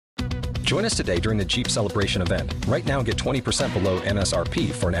Join us today during the Jeep Celebration event. Right now, get 20% below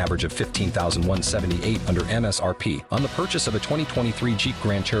MSRP for an average of $15,178 under MSRP on the purchase of a 2023 Jeep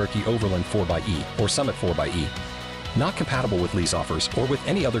Grand Cherokee Overland 4xE or Summit 4xE. Not compatible with lease offers or with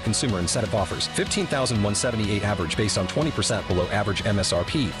any other consumer incentive offers. $15,178 average based on 20% below average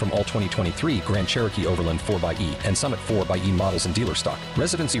MSRP from all 2023 Grand Cherokee Overland 4xE and Summit 4xE models in dealer stock.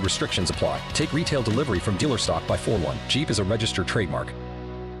 Residency restrictions apply. Take retail delivery from dealer stock by 4/1. Jeep is a registered trademark.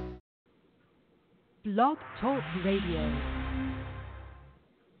 Blog Talk Radio.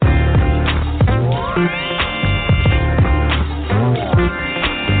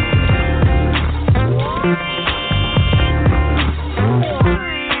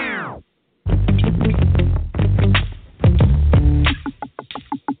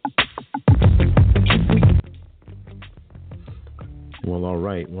 Well, all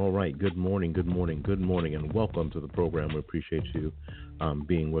right. Good morning, and welcome to the program. We appreciate you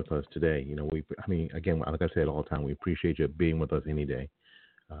being with us today. You know, again, like I said all the time, we appreciate you being with us any day.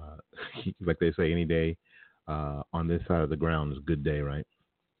 Like they say, any day on this side of the ground is a good day, right?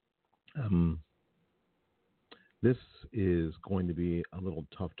 This is going to be a little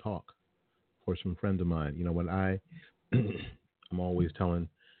tough talk for some friends of mine. You know, when I'm always telling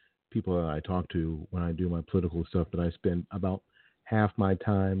people that I talk to when I do my political stuff that I spend about half my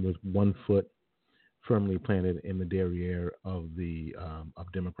time with one foot firmly planted in the derriere of the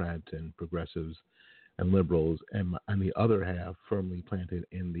of Democrats and progressives and liberals, and the other half firmly planted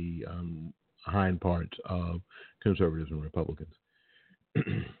in the hind parts of conservatives and Republicans,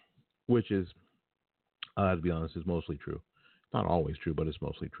 which is, to be honest, is mostly true. Not always true, but it's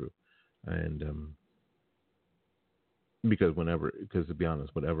mostly true. And because to be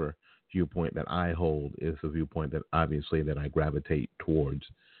honest, whatever viewpoint that I hold is a viewpoint that obviously that I gravitate towards.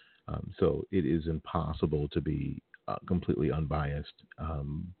 So it is impossible to be completely unbiased.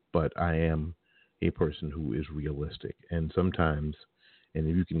 But I am a person who is realistic, and sometimes, and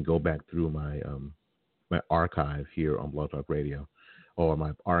if you can go back through my my archive here on Blog Talk Radio, or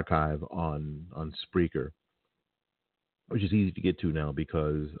my archive on Spreaker, which is easy to get to now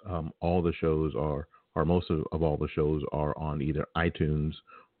because all the shows or most of all the shows are on either iTunes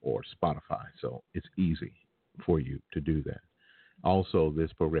or Spotify. So it's easy for you to do that. Also,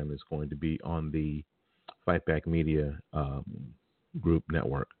 this program is going to be on the Fight Back Media group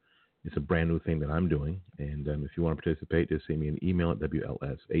network. It's a brand new thing that I'm doing. And if you want to participate, just send me an email at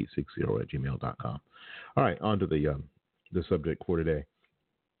wls860@gmail.com. All right, on to the subject for today.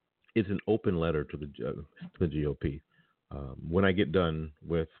 It's an open letter to the GOP. When I get done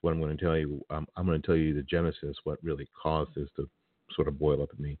with what I'm going to tell you, I'm going to tell you the genesis, what really caused this to sort of boil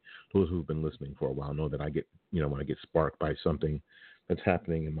up in me. Those who've been listening for a while know that I get, when I get sparked by something that's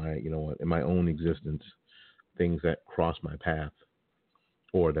happening in my, in my own existence, things that cross my path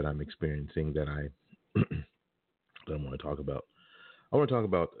or that I'm experiencing that I want to talk about. I want to talk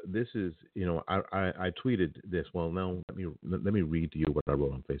about this is, I tweeted this. Well, now let me read to you what I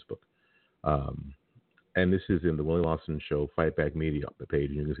wrote on Facebook. And this is in the Willie Lawson Show, Fight Back Media, the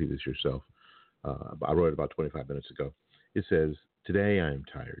page. You can see this yourself. I wrote it about 25 minutes ago. It says, "Today I am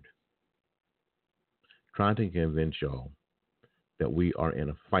tired, trying to convince y'all that we are in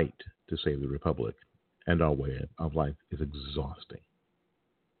a fight to save the Republic, and our way of life is exhausting.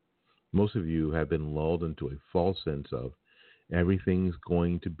 Most of you have been lulled into a false sense of everything's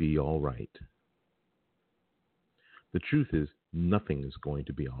going to be all right. The truth is, nothing is going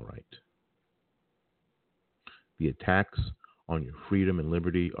to be all right. The attacks on your freedom and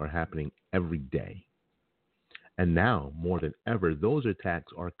liberty are happening every day. And now, more than ever, those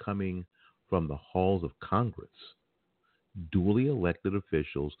attacks are coming from the halls of Congress, duly elected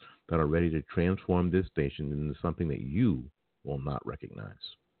officials that are ready to transform this nation into something that you will not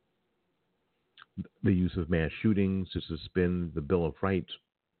recognize. The use of mass shootings to suspend the Bill of Rights,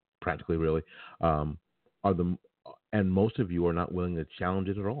 practically really, and most of you are not willing to challenge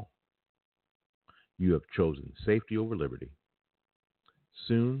it at all. You have chosen safety over liberty.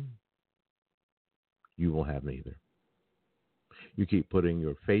 Soon, you will have neither. You keep putting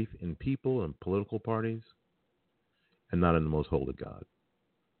your faith in people and political parties and not in the most holy God.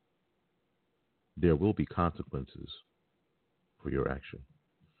 There will be consequences for your action."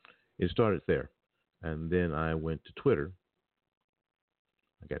 It started there. And then I went to Twitter.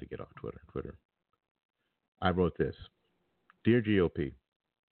 I got to get off Twitter. I wrote this. "Dear GOP,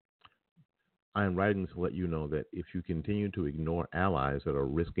 I am writing to let you know that if you continue to ignore allies that are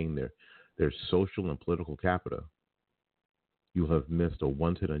risking their social and political capita, you have missed a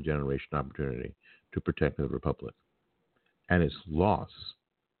once-in-a-generation opportunity to protect the Republic, and its loss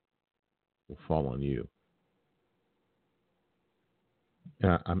will fall on you."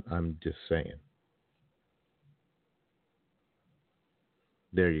 I'm just saying.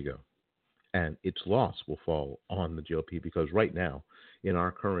 There you go. And its loss will fall on the GOP because right now, in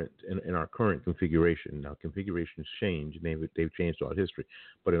our current configuration, now configurations change, and they've changed throughout history,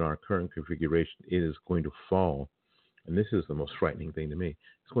 but in our current configuration, it is going to fall, and this is the most frightening thing to me.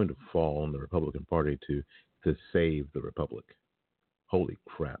 It's going to fall on the Republican Party to save the Republic. Holy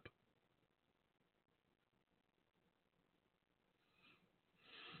crap!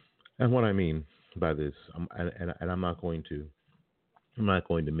 And what I mean by this, and I'm not going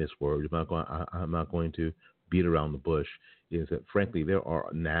to miss words. I'm not going to beat around the bush. Is that frankly there are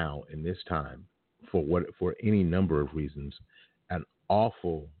now in this time, for any number of reasons, an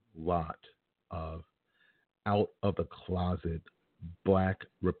awful lot of out of the closet black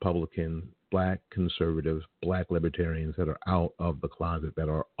Republicans, black conservatives, black libertarians that are out of the closet, that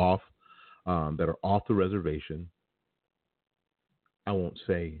are off the reservation. I won't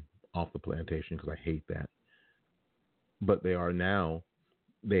say off the plantation because I hate that, but they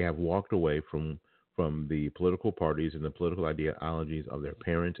have walked away from the political parties and the political ideologies of their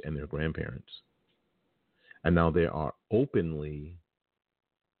parents and their grandparents. And now they are openly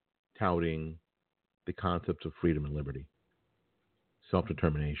touting the concepts of freedom and liberty,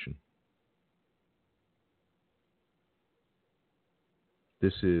 self-determination.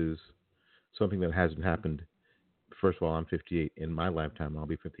 This is something that hasn't happened. First of all, I'm 58. In my lifetime, I'll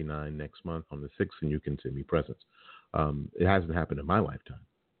be 59 next month on the 6th, and you can send me presents. It hasn't happened in my lifetime.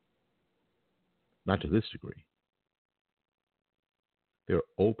 Not to this degree. They're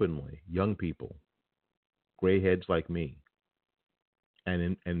openly, young people, gray heads like me,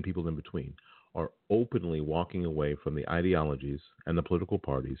 and people in between, are openly walking away from the ideologies and the political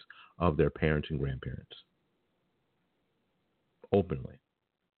parties of their parents and grandparents. Openly.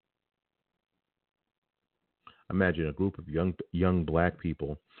 Imagine a group of young black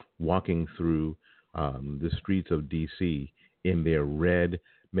people walking through the streets of D.C. in their red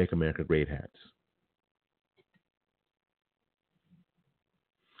Make America Great hats.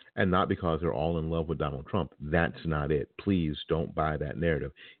 And not because they're all in love with Donald Trump. That's not it. Please don't buy that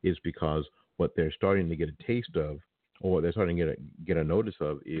narrative. It's because what they're starting to get a taste of, or what they're starting to get a notice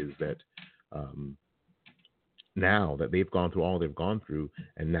of, is that now that they've gone through all they've gone through,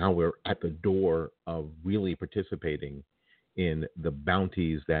 and now we're at the door of really participating in the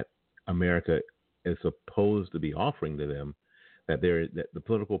bounties that America is supposed to be offering to them, that the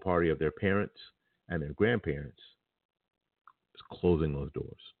political party of their parents and their grandparents is closing those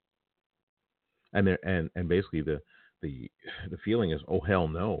doors. And basically the feeling is, oh hell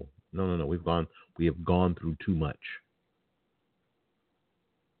no, we have gone through too much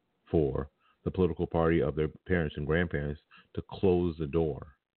for the political party of their parents and grandparents to close the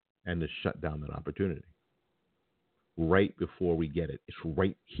door and to shut down that opportunity. Right before we get it, it's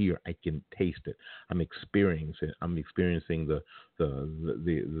right here. I can taste it. I'm experiencing it. I'm experiencing the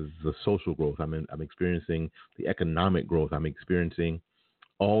social growth. I'm experiencing the economic growth. I'm experiencing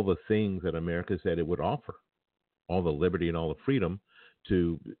all the things that America said it would offer, all the liberty and all the freedom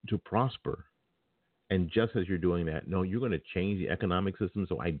to prosper. And just as you're doing that, no, you're going to change the economic system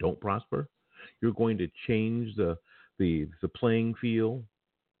so I don't prosper. You're going to change the playing field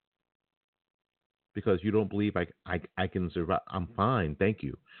because you don't believe I can survive. I'm fine, thank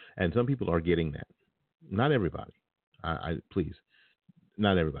you. And some people are getting that. Not everybody. Please,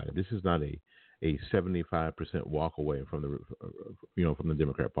 not everybody. This is not a 75% walk away from the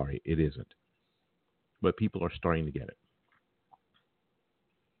Democrat Party. It isn't. But people are starting to get it.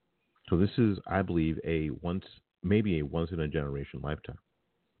 So this is, I believe, maybe a once in a generation lifetime.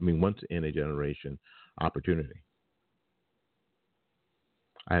 Once in a generation opportunity.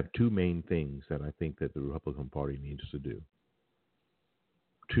 I have two main things that I think that the Republican Party needs to do.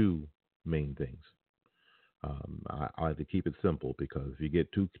 Two main things. I like to keep it simple because if you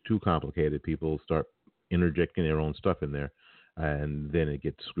get too complicated, people start interjecting their own stuff in there, and then it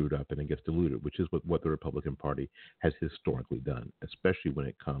gets screwed up and it gets diluted, which is what the Republican Party has historically done, especially when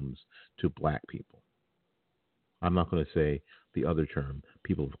it comes to black people. I'm not going to say the other term,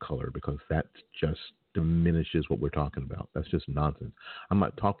 people of color, because that just diminishes what we're talking about. That's just nonsense. I'm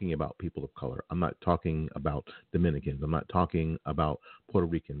not talking about people of color. I'm not talking about Dominicans. I'm not talking about Puerto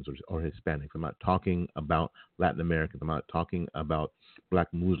Ricans or Hispanics. I'm not talking about Latin Americans. I'm not talking about black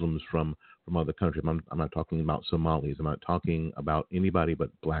Muslims from other countries. I'm not talking about Somalis. I'm not talking about anybody but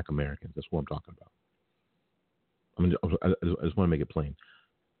black Americans. That's what I'm talking about. I just want to make it plain.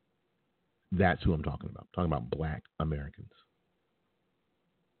 That's who I'm talking about. I'm talking about black Americans.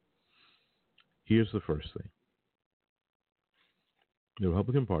 Here's the first thing. The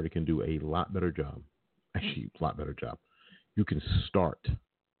Republican Party can do a lot better job. Actually, a lot better job. you can start.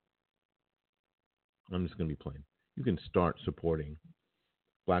 I'm just going to be plain. You can start supporting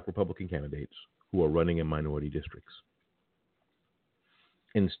black Republican candidates who are running in minority districts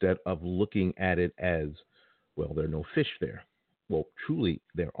instead of looking at it as, well, there are no fish there. Well, truly,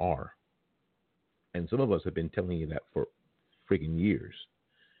 there are. And some of us have been telling you that for friggin' years.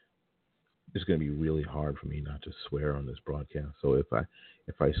 It's going to be really hard for me not to swear on this broadcast. So if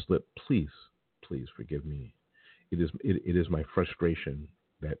I slip, please forgive me. It is my frustration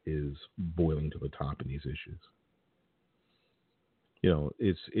that is boiling to the top in these issues. You know,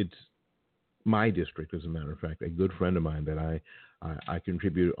 it's my district, as a matter of fact. A good friend of mine that I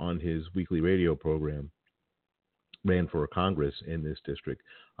contribute on his weekly radio program ran for Congress in this district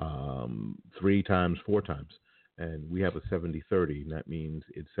 3 times, 4 times. And we have a 70-30, and that means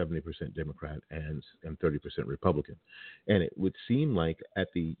it's 70% Democrat and 30% Republican. And it would seem like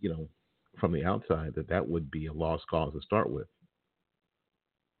from the outside that would be a lost cause to start with.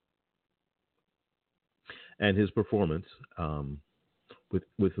 And his performance,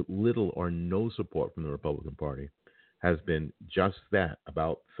 with little or no support from the Republican Party, has been just that,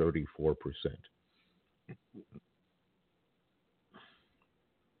 about 34%.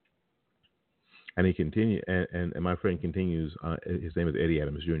 And he continues, and my friend continues. His name is Eddie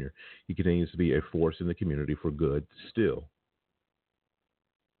Adams Jr. He continues to be a force in the community for good still.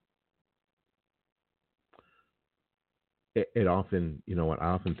 It often, I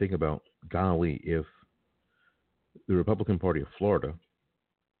often think about, golly, if the Republican Party of Florida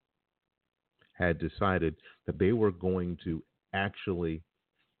had decided that they were going to actually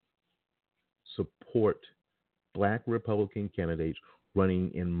support black Republican candidates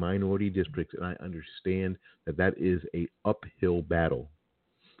running in minority districts, and I understand that is a uphill battle.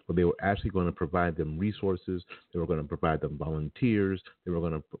 But they were actually going to provide them resources. They were going to provide them volunteers. They were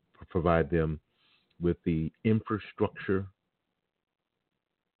going to provide them with the infrastructure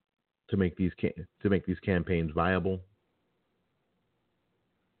to make these campaigns viable.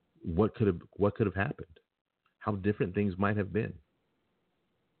 What could have happened? How different things might have been.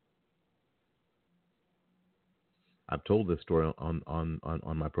 I've told this story on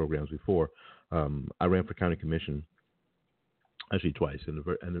my programs before. I ran for county commission actually twice, and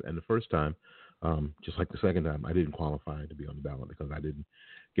the first time, just like the second time, I didn't qualify to be on the ballot because I didn't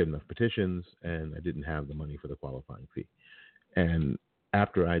get enough petitions and I didn't have the money for the qualifying fee. And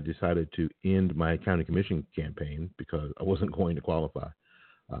after I decided to end my county commission campaign because I wasn't going to qualify,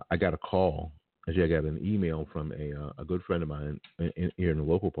 I got a call. Actually, I got an email from a good friend of mine here in the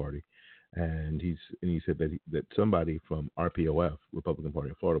local party. And he said that somebody from RPOF, Republican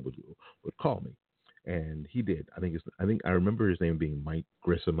Party of Florida, would call me, and he did. I think I remember his name being Mike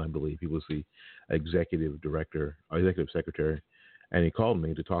Grissom, I believe. He was the executive director or executive secretary, and he called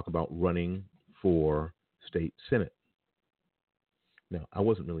me to talk about running for state senate. Now, I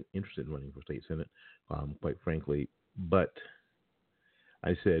wasn't really interested in running for state senate, quite frankly, but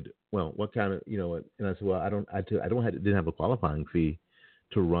I said, well, what kind of, and I said, well, didn't have a qualifying fee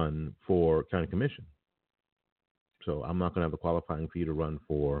to run for county commission. So I'm not going to have a qualifying fee to run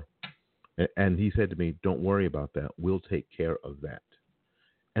for. And he said to me, don't worry about that. We'll take care of that.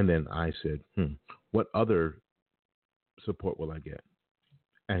 And then I said, what other support will I get?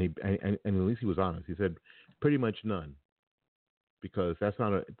 And at least he was honest. He said, pretty much none, because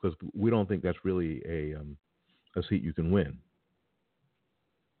because we don't think that's really a seat you can win.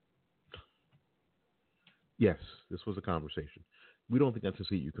 Yes, this was a conversation. We don't think that's a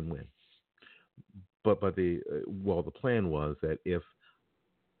seat you can win. But the plan was that if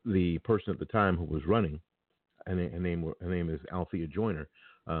the person at the time who was running, and her name is Althea Joyner,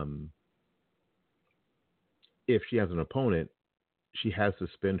 if she has an opponent, she has to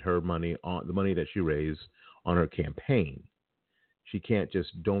spend her money on the money that she raised on her campaign. She can't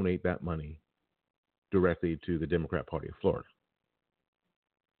just donate that money directly to the Democrat Party of Florida.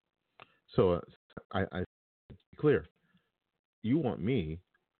 So I clear. You want me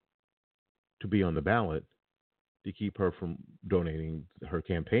to be on the ballot to keep her from donating her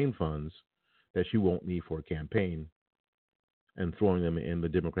campaign funds that she won't need for a campaign and throwing them in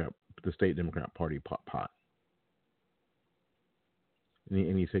the state Democrat Party pot.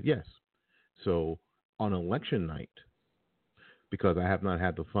 And he said yes. So on election night, because I have not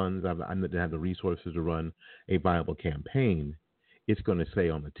had the funds, I didn't have the resources to run a viable campaign, it's going to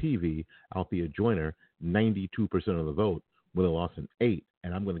say on the TV, Althea Joyner, 92% of the vote, with a loss in 8,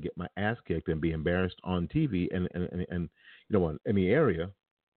 and I'm going to get my ass kicked and be embarrassed on TV and in the area.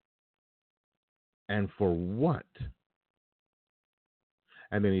 And for what?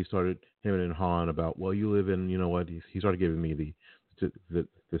 And then he started hemming and hawing about, well, you live in, he started giving me the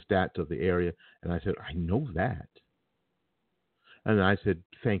stats of the area, and I said, I know that. And I said,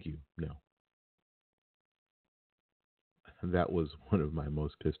 thank you. No. And that was one of my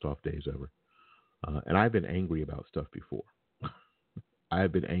most pissed off days ever. And I've been angry about stuff before.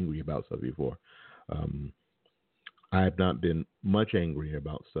 I've been angry about stuff before. I have not been much angrier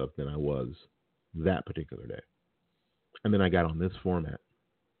about stuff than I was that particular day. And then I got on this format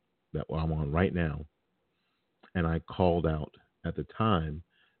that I'm on right now, and I called out at the time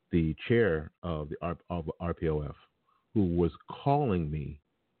the chair of the of RPOF, who was calling me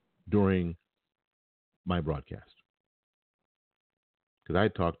during my broadcast, because I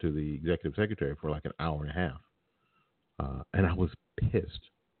talked to the executive secretary for like an hour and a half, and I was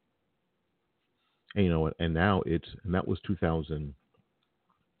pissed. And you know what? And now and that was 2000.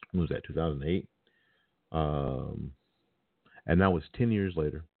 When was that? 2008. And now it's 10 years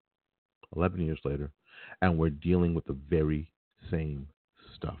later, 11 years later, and we're dealing with the very same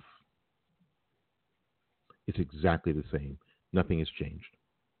stuff. It's exactly the same. Nothing has changed.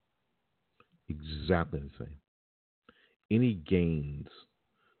 Exactly the same. Any gains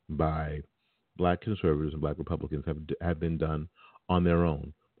by black conservatives and black Republicans have been done on their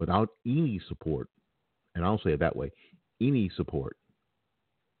own without any support, and I'll say it that way, any support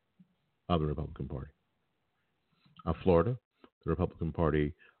of the Republican Party. Florida, the Republican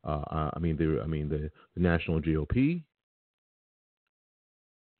Party, the national GOP,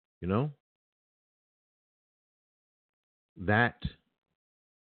 you know, that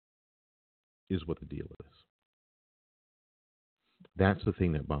is what the deal is. That's the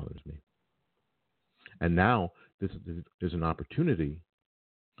thing that bothers me. And now there's an opportunity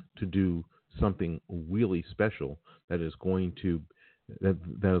to do something really special that is going to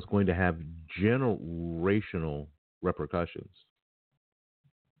have generational repercussions.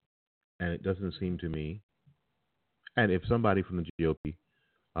 And it doesn't seem to me, and if somebody from the GOP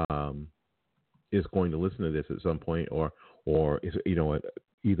is going to listen to this at some point, or is, you know,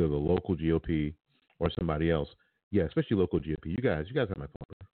 either the local GOP or somebody else, yeah, especially local GOP, you guys have my phone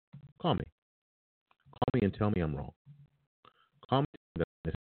number. Call me and tell me I'm wrong. Call me.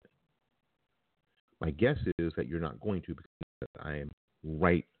 My guess is that you're not going to, because I am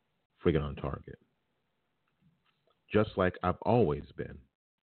right friggin' on target. Just like I've always been.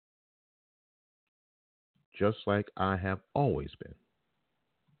 Just like I have always been.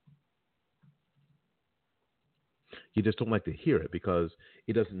 You just don't like to hear it because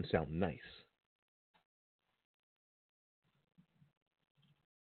it doesn't sound nice.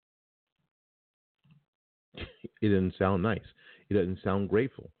 It doesn't sound nice. It doesn't sound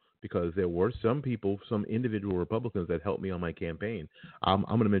grateful, because there were some people, some individual Republicans that helped me on my campaign. I'm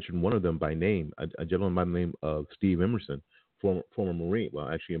going to mention one of them by name, a gentleman by the name of Steve Emerson, former Marine. Well,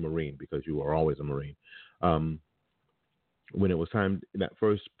 actually a Marine, because you are always a Marine. When it was time in that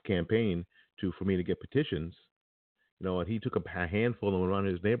first campaign for me to get petitions, you know, and he took a handful and went around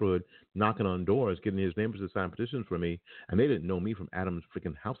his neighborhood knocking on doors, getting his neighbors to sign petitions for me, and they didn't know me from Adam's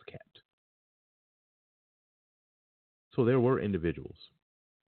freaking house cat. So there were individuals,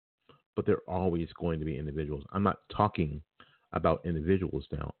 but there are always going to be individuals. I'm not talking about individuals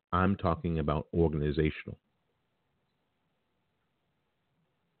now. I'm talking about organizational.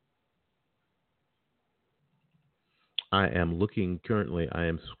 I am looking currently. I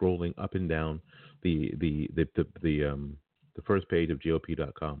am scrolling up and down the first page of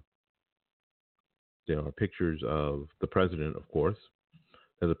GOP.com. There are pictures of the president, of course.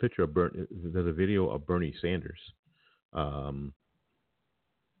 There's a video of Bernie Sanders. And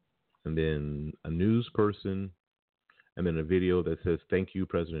then a news person, and then a video that says, "Thank you,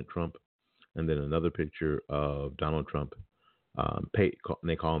 President Trump," and then another picture of Donald Trump. They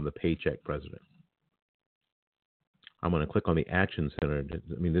call him the paycheck president. I'm going to click on the Action Center.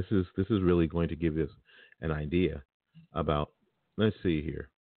 I mean, this is really going to give us an idea about, let's see here.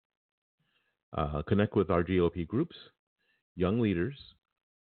 Connect with our GOP groups, young leaders,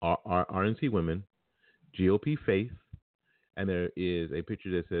 RNC women, GOP faith, and there is a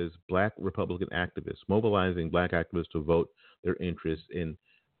picture that says Black Republican activists, mobilizing Black activists to vote their interests in.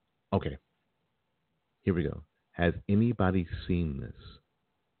 Okay, here we go. Has anybody seen this?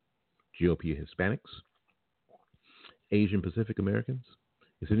 GOP Hispanics, Asian Pacific Americans?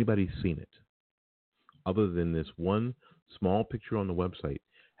 Has anybody seen it? Other than this one small picture on the website,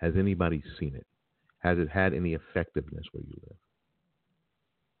 has anybody seen it? Has it had any effectiveness where you live?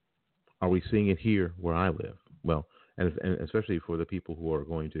 Are we seeing it here where I live? Well, and especially for the people who are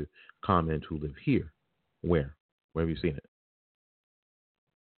going to comment who live here. Where? Where have you seen it?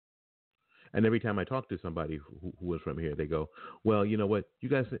 And every time I talk to somebody who is from here, they go, "Well, you know what? You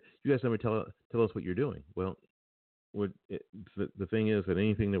guys never tell us what you're doing." Well, the thing is that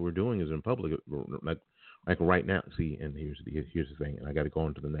anything that we're doing is in public. Like right now, see, and here's the thing, and I got to go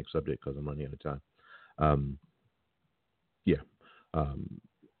on to the next subject because I'm running out of time. Um, yeah, um,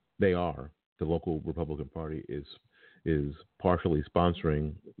 they are. The local Republican Party is partially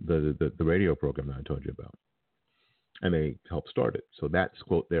sponsoring the radio program that I told you about, and they helped start it. So that's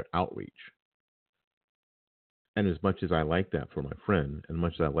quote their outreach. And as much as I like that for my friend, and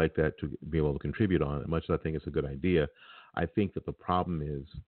much as I like that to be able to contribute on, and much as I think it's a good idea, I think that the problem is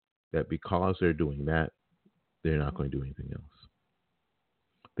that because they're doing that, they're not going to do anything else.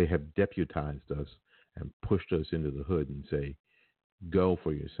 They have deputized us and pushed us into the hood and say, go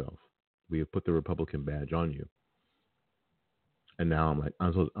for yourself. We have put the Republican badge on you. And now I'm like,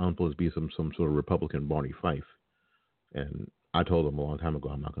 I'm supposed to be some sort of Republican Barney Fife. And I told them a long time ago,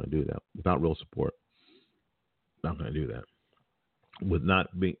 I'm not going to do that. Without real support, I'm not going to do that. With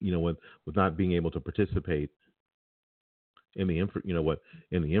not being, with not being able to participate in the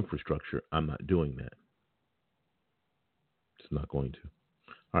in the infrastructure, I'm not doing that. It's not going to.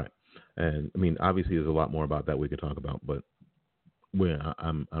 All right. And I mean, obviously, there's a lot more about that we could talk about, but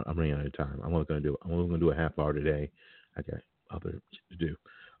I'm running out of time. I'm only going to do a half hour today. I got other to do.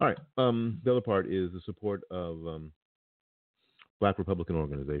 All right. The other part is the support of Black Republican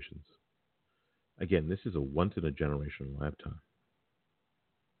organizations. Again, this is a once in a generation lifetime.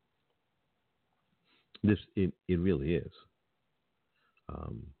 It really is.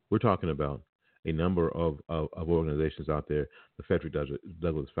 We're talking about a number of organizations out there. The Frederick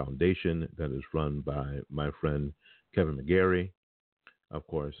Douglass Foundation, that is run by my friend Kevin McGarry, of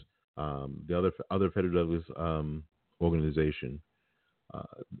course. The other Frederick Douglass organization.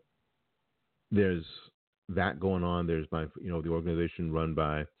 There's that going on. There's the organization run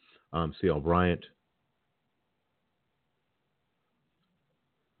by C.L. Bryant.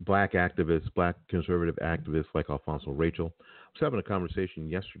 Black activists, black conservative activists like Alfonso Rachel. I was having a conversation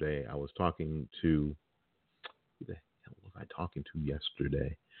yesterday. I was talking to, who the hell was I talking to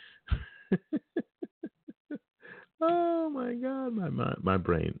yesterday? Oh my God, my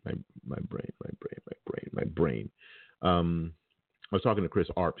brain. I was talking to Chris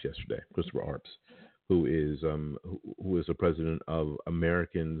Arps yesterday, Christopher Arps, who is the president of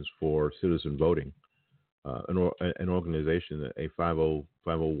Americans for Citizen Voting. An organization, a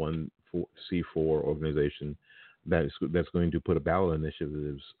 501c4 organization that's going to put a ballot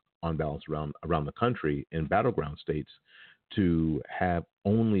initiatives on ballots around the country in battleground states to have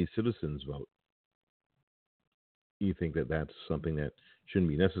only citizens vote. You think that that's something that shouldn't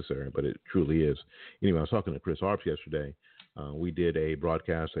be necessary, but it truly is. Anyway, I was talking to Chris Arps yesterday. We did a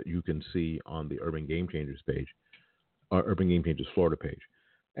broadcast that you can see on the Urban Game Changers page, Urban Game Changers Florida page,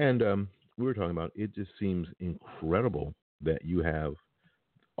 and we were talking about, it just seems incredible that you have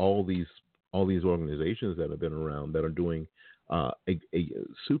all these organizations that have been around that are doing a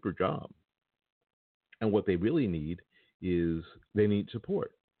super job. And what they really need is they need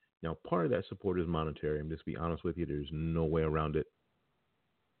support. Now, part of that support is monetary. I'm just be honest with you, there's no way around it.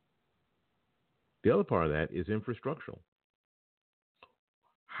 The other part of that is infrastructural.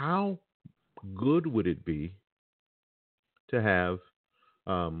 How good would it be to have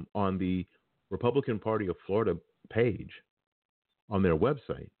on the Republican Party of Florida page on their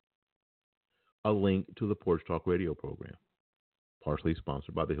website a link to the Porch Talk radio program, partially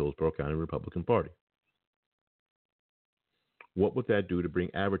sponsored by the Hillsborough County Republican Party? What would that do to bring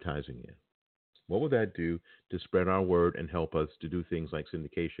advertising in? What would that do to spread our word and help us to do things like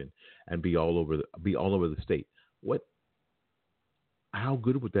syndication and be all over the state? How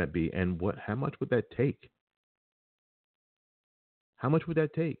good would that be, and how much would that take? How much would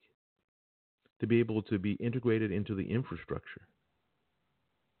that take to be able to be integrated into the infrastructure,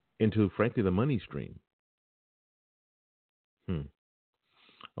 into, frankly, the money stream? And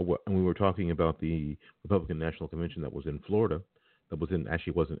we were talking about the Republican National Convention that was in Florida.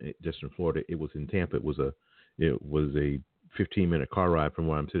 Actually wasn't just in Florida. It was in Tampa. It was a 15-minute car ride from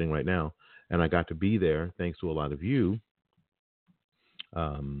where I'm sitting right now, and I got to be there thanks to a lot of you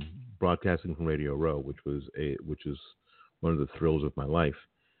broadcasting from Radio Row, which is one of the thrills of my life.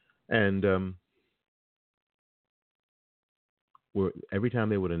 And every time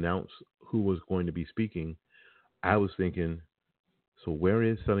they would announce who was going to be speaking, I was thinking, so where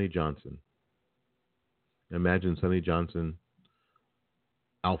is Sonny Johnson? Imagine Sonny Johnson,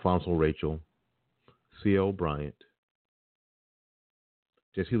 Alfonso Rachel, C.L. Bryant,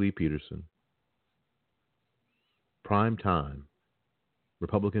 Jesse Lee Peterson, prime time,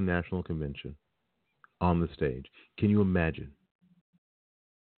 Republican National Convention on the stage. Can you imagine?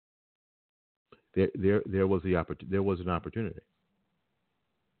 There was an opportunity,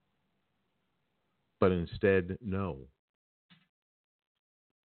 but instead, no.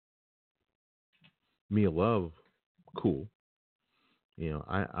 Mia Love, cool.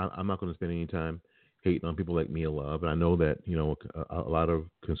 I'm not going to spend any time hating on people like Mia Love. And I know that, a lot of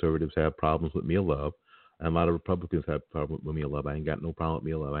conservatives have problems with Mia Love. And a lot of Republicans have problems with Mia Love. I ain't got no problem with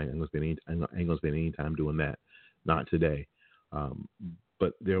Mia Love. I ain't going to spend any time doing that. Not today.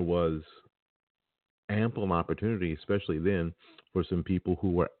 But there was ample opportunity, especially then, for some people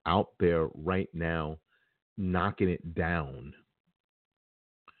who were out there right now knocking it down.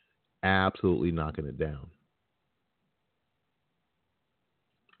 Absolutely knocking it down.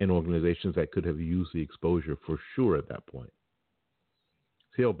 And organizations that could have used the exposure for sure at that point.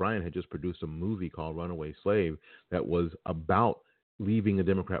 C.L. Bryant had just produced a movie called Runaway Slave that was about leaving the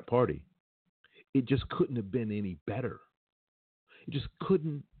Democrat Party. It just couldn't have been any better. It just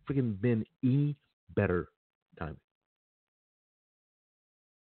couldn't freaking been any better timing.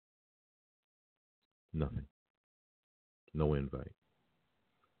 Nothing. No invite.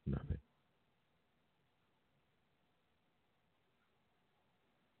 Nothing.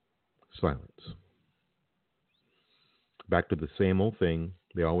 Silence. Back to the same old thing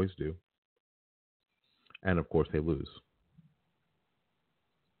they always do. And of course they lose.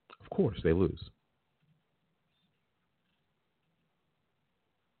 Of course they lose.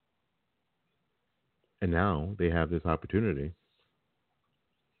 And now they have this opportunity.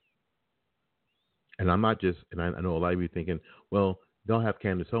 And I'm not just, and I know a lot of you thinking, well, they'll have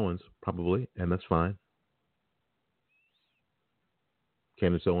Candace Owens, probably, and that's fine.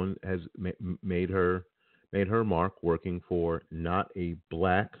 Candace Owens has made her mark working for not a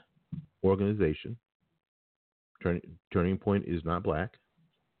black organization. Turning Point is not black,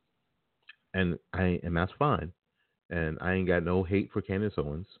 and that's fine. And I ain't got no hate for Candace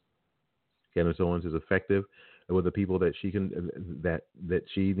Owens. Candace Owens is effective with the people that she can that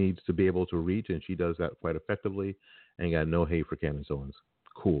she needs to be able to reach, and she does that quite effectively. I ain't got no hate for Candace Owens.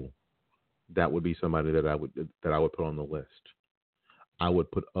 Cool. That would be somebody that I would put on the list. I would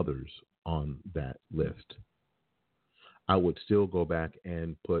put others on that list. I would still go back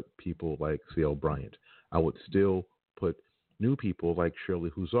and put people like C.L. Bryant. I would still put new people like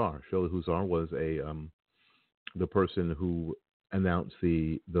Shirley Huzar. Shirley Huzar was the person who announced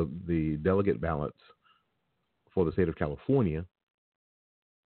the delegate ballots for the state of California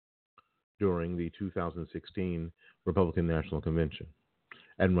during the 2016 Republican National Convention,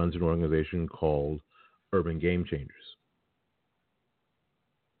 and runs an organization called Urban Game Changers.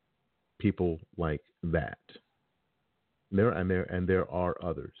 People like that. There are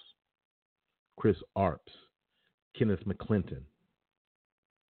others. Chris Arps, Kenneth McClinton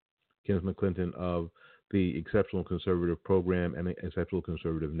of the Exceptional Conservative Program and the Exceptional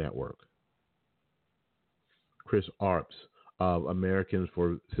Conservative Network. Chris Arps of Americans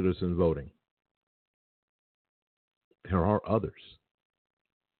for Citizen Voting. There are others.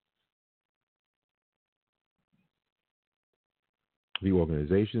 The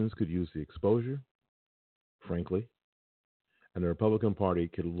organizations could use the exposure, frankly, and the Republican Party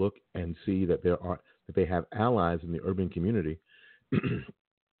could look and see that they have allies in the urban community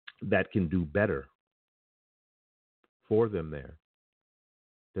that can do better for them there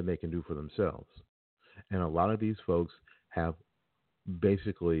than they can do for themselves. And a lot of these folks have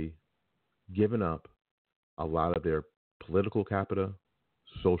basically given up a lot of their political capita,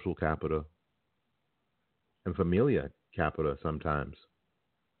 social capita, and familia capita sometimes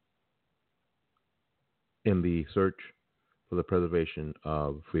in the search for the preservation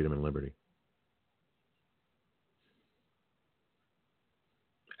of freedom and liberty.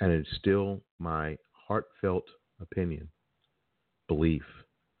 And it's still my heartfelt opinion, belief,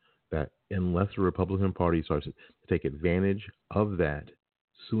 that unless the Republican Party starts to take advantage of that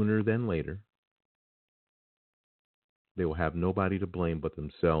sooner than later, they will have nobody to blame but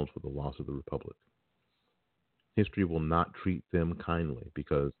themselves for the loss of the Republic. History will not treat them kindly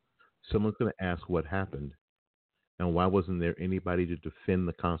because someone's going to ask what happened and why wasn't there anybody to defend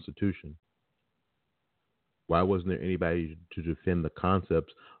the Constitution? Why wasn't there anybody to defend the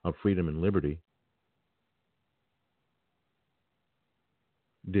concepts of freedom and liberty?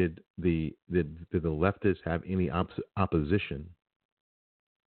 Did the leftists have any opposition?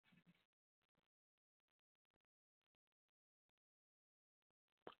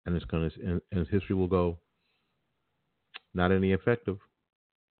 And it's going to, and history will go, not any effective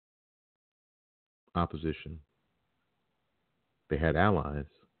opposition. They had allies,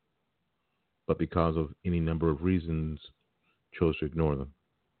 but because of any number of reasons, chose to ignore them.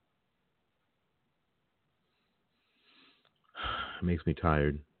 It makes me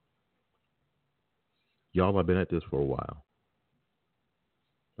tired. Y'all have been at this for a while.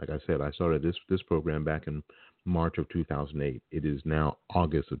 Like I said, I started this program back in March of 2008. It is now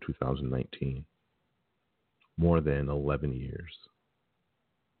August of 2019. more than 11 years.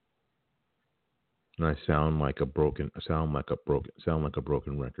 And I sound like a broken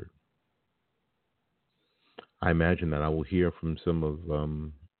record. I imagine that I will hear from some of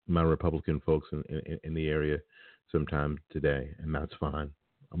my Republican folks in the area sometime today, and that's fine.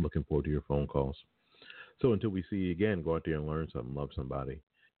 I'm looking forward to your phone calls. So until we see you again, go out there and learn something, love somebody.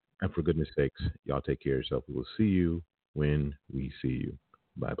 And for goodness sakes, y'all take care of yourself. We will see you when we see you.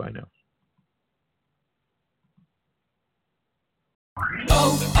 Bye-bye now.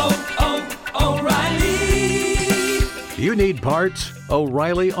 O'Reilly. You need parts?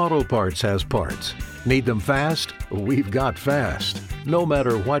 O'Reilly Auto Parts has parts. Need them fast? We've got fast. No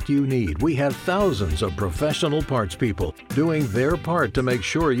matter what you need, we have thousands of professional parts people doing their part to make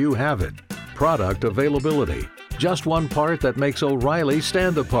sure you have it. Product availability. Just one part that makes O'Reilly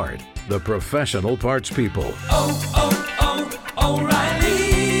stand apart. The professional parts people.